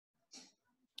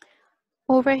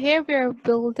Over here,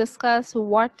 we'll discuss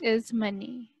what is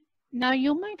money. Now,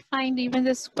 you might find even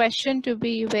this question to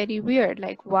be very weird.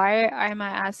 Like, why am I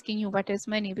asking you what is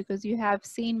money? Because you have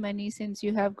seen money since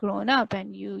you have grown up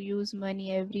and you use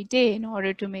money every day in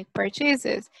order to make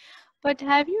purchases. But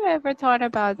have you ever thought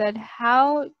about that?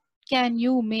 How can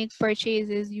you make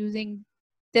purchases using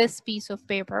this piece of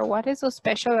paper? What is so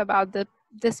special about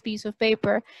this piece of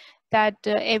paper that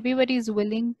everybody is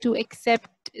willing to accept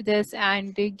this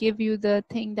and they give you the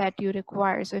thing that you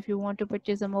require? So if you want to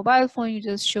purchase a mobile phone, you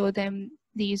just show them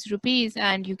these rupees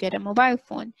and you get a mobile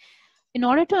phone. In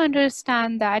order to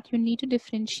understand that, you need to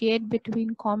differentiate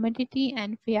between commodity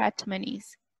and fiat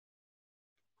monies.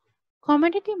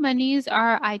 Commodity monies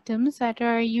are items that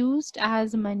are used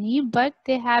as money, but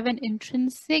they have an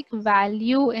intrinsic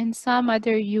value in some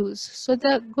other use. So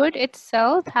the good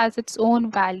itself has its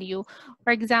own value.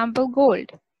 For example,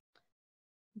 gold.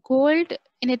 Gold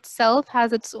in itself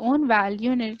has its own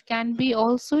value and it can be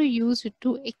also used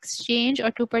to exchange or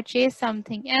to purchase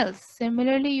something else.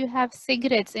 Similarly, you have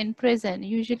cigarettes in prison.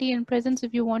 Usually in prisons,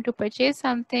 if you want to purchase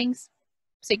something,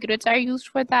 cigarettes are used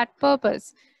for that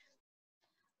purpose.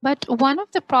 But one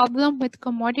of the problem with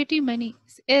commodity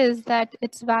monies is that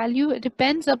its value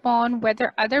depends upon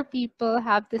whether other people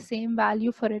have the same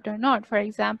value for it or not. For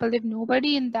example, if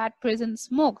nobody in that prison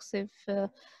smokes, if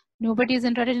nobody is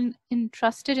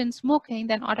interested in smoking,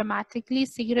 then automatically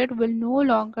cigarette will no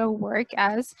longer work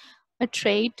as a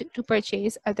trade to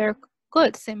purchase other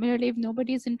goods. Similarly, if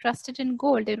nobody is interested in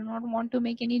gold, they do not want to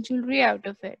make any jewelry out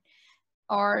of it,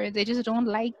 or they just don't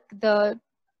like the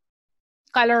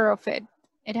color of it,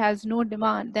 it has no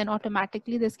demand, then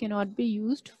automatically this cannot be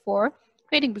used for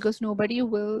trading because nobody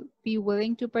will be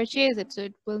willing to purchase it. So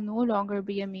it will no longer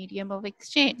be a medium of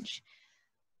exchange.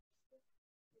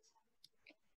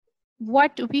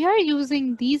 What we are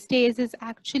using these days is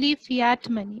actually fiat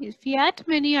money. Fiat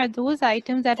money are those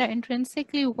items that are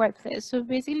intrinsically worthless. So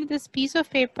basically this piece of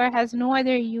paper has no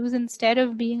other use instead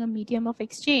of being a medium of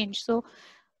exchange. So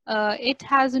it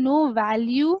has no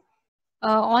value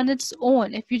on its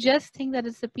own. If you just think that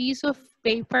it's a piece of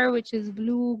paper which is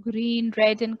blue, green,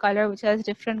 red in color, which has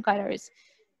different colors.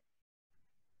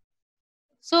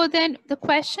 So then the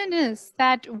question is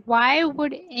that why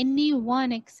would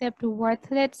anyone accept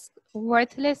worthless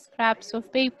scraps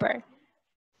of paper?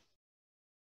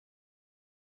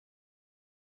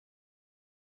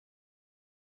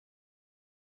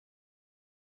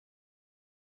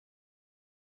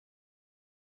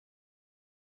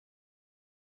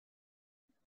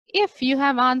 If you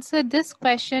have answered this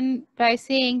question by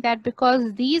saying that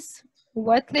because these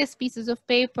worthless pieces of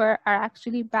paper are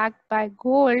actually backed by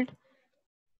gold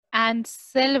and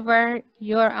silver,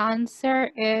 your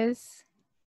answer is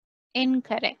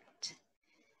incorrect.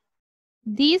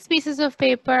 These pieces of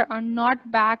paper are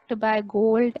not backed by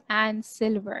gold and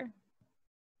silver.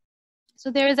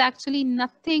 So there is actually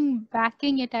nothing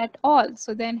backing it at all.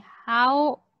 So then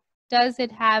how does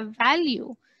it have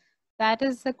value? That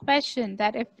is the question,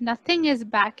 that if nothing is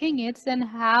backing it, then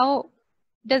how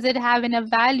does it have enough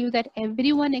value that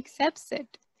everyone accepts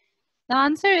it? The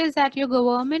answer is that your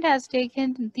government has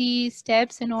taken the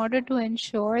steps in order to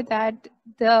ensure that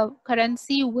the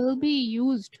currency will be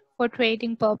used for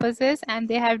trading purposes, and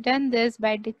they have done this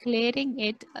by declaring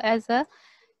it as a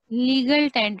legal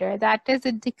tender. That is,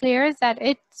 it declares that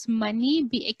its money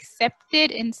be accepted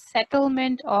in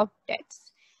settlement of debts.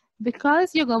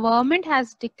 Because your government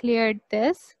has declared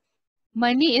this,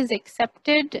 money is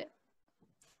accepted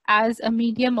as a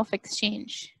medium of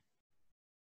exchange.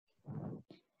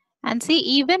 And see,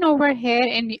 even over here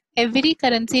in every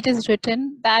currency it is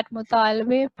written that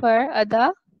mutalbe par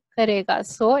ada karega.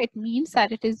 So it means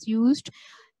that it is used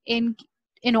in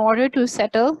order to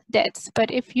settle debts.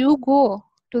 But if you go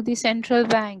to the central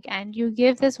bank and you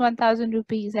give this 1000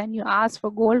 rupees and you ask for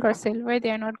gold or silver,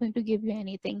 they are not going to give you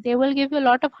anything. They will give you a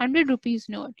lot of 100 rupees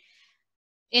note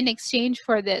in exchange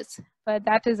for this, but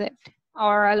that is it,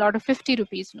 or a lot of 50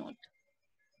 rupees note.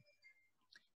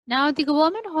 Now, the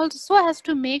government also has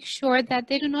to make sure that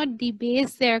they do not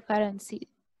debase their currency.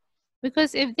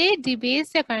 Because if they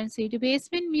debase their currency,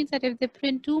 debasement means that if they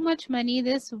print too much money,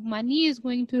 this money is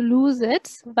going to lose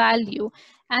its value.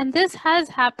 And this has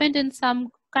happened in some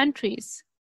countries,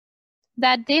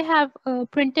 that they have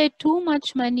printed too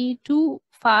much money too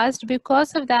fast.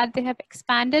 Because of that, they have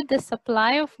expanded the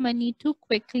supply of money too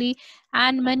quickly,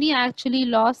 and money actually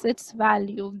lost its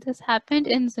value. This happened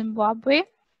in Zimbabwe.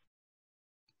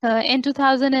 In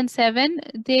 2007,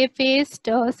 they faced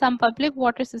some public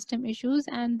water system issues,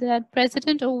 and the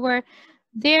president over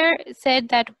there said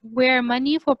that where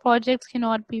money for projects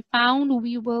cannot be found,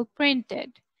 we will print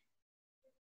it.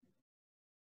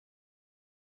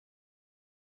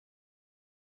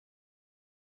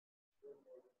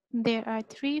 There are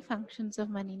three functions of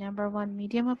money. Number one,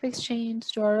 medium of exchange,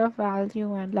 store of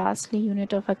value, and lastly,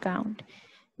 unit of account.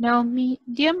 Now,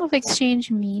 medium of exchange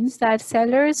means that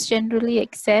sellers generally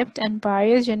accept and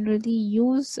buyers generally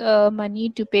use money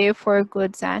to pay for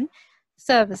goods and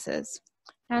services.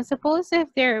 Now, suppose if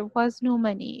there was no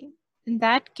money, in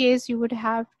that case, you would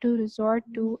have to resort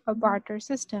to a barter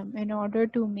system in order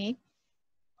to make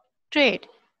trade.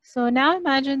 So now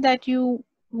imagine that you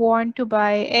want to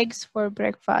buy eggs for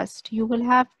breakfast. You will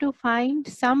have to find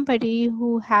somebody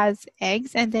who has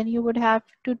eggs and then you would have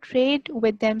to trade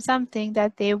with them something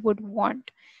that they would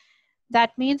want.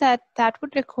 That means that that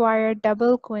would require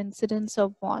double coincidence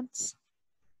of wants.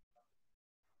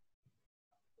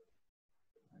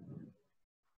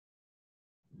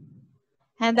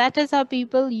 And that is how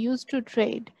people used to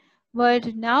trade.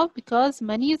 But now, because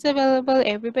money is available,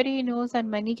 everybody knows that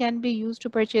money can be used to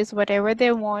purchase whatever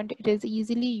they want. It is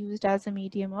easily used as a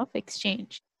medium of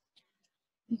exchange.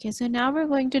 Okay, so now we're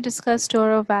going to discuss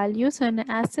store of value. So an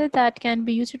asset that can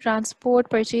be used to transport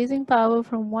purchasing power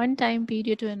from one time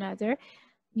period to another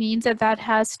means that that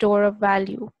has store of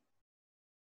value.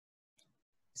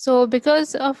 So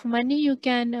because of money, you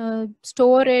can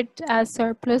store it as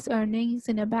surplus earnings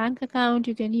in a bank account.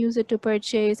 You can use it to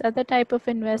purchase other type of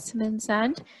investments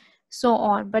and so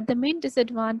on. But the main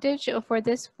disadvantage for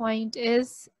this point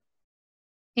is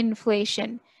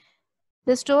inflation.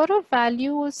 The store of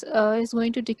values is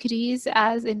going to decrease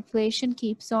as inflation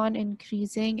keeps on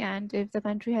increasing. And if the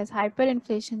country has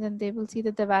hyperinflation, then they will see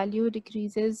that the value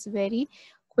decreases very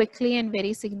quickly and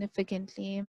very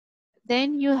significantly.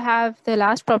 Then you have the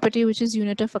last property, which is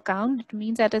unit of account. It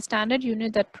means that a standard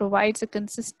unit that provides a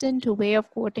consistent way of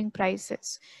quoting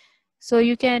prices. So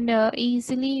you can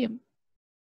easily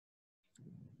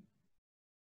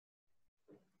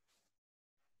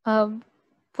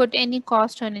put any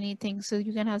cost on anything. So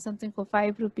you can have something for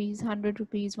 5 rupees, 100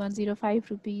 rupees,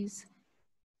 105 rupees.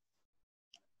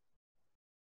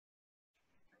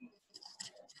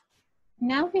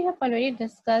 Now we have already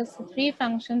discussed three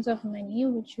functions of money,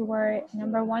 which were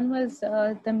number one was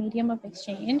the medium of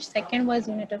exchange, second was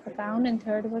unit of account, and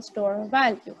third was store of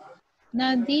value.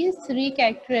 Now, these three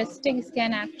characteristics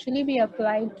can actually be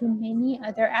applied to many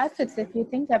other assets if you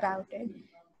think about it.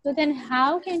 So then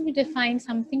how can we define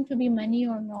something to be money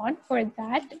or not? For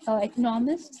that,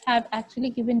 economists have actually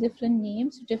given different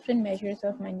names to different measures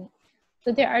of money.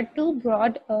 So there are two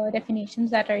broad definitions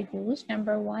that are used.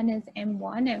 Number one is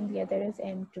M1 and the other is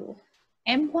M2.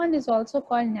 M1 is also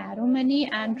called narrow money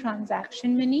and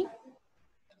transaction money.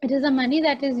 It is a money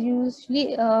that is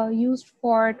usually used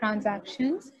for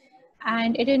transactions,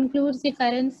 and it includes the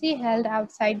currency held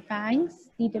outside banks,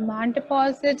 the demand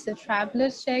deposits, the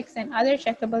traveler's checks, and other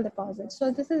checkable deposits. So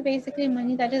this is basically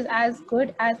money that is as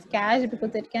good as cash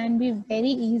because it can be very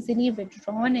easily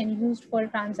withdrawn and used for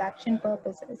transaction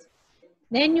purposes.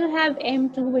 Then you have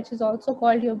M2, which is also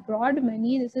called your broad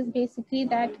money. This is basically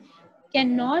that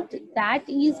cannot that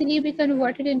easily be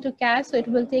converted into cash, so it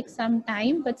will take some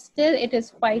time, but still it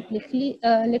is quite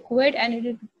liquid, and it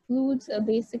includes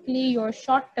basically your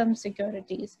short-term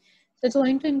securities. So it's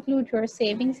going to include your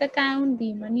savings account,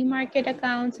 the money market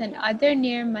accounts, and other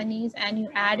near monies, and you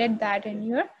added that in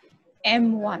your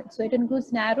M1. So it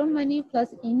includes narrow money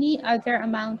plus any other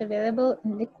amount available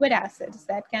in liquid assets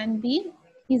that can be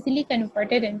easily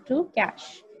converted into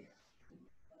cash.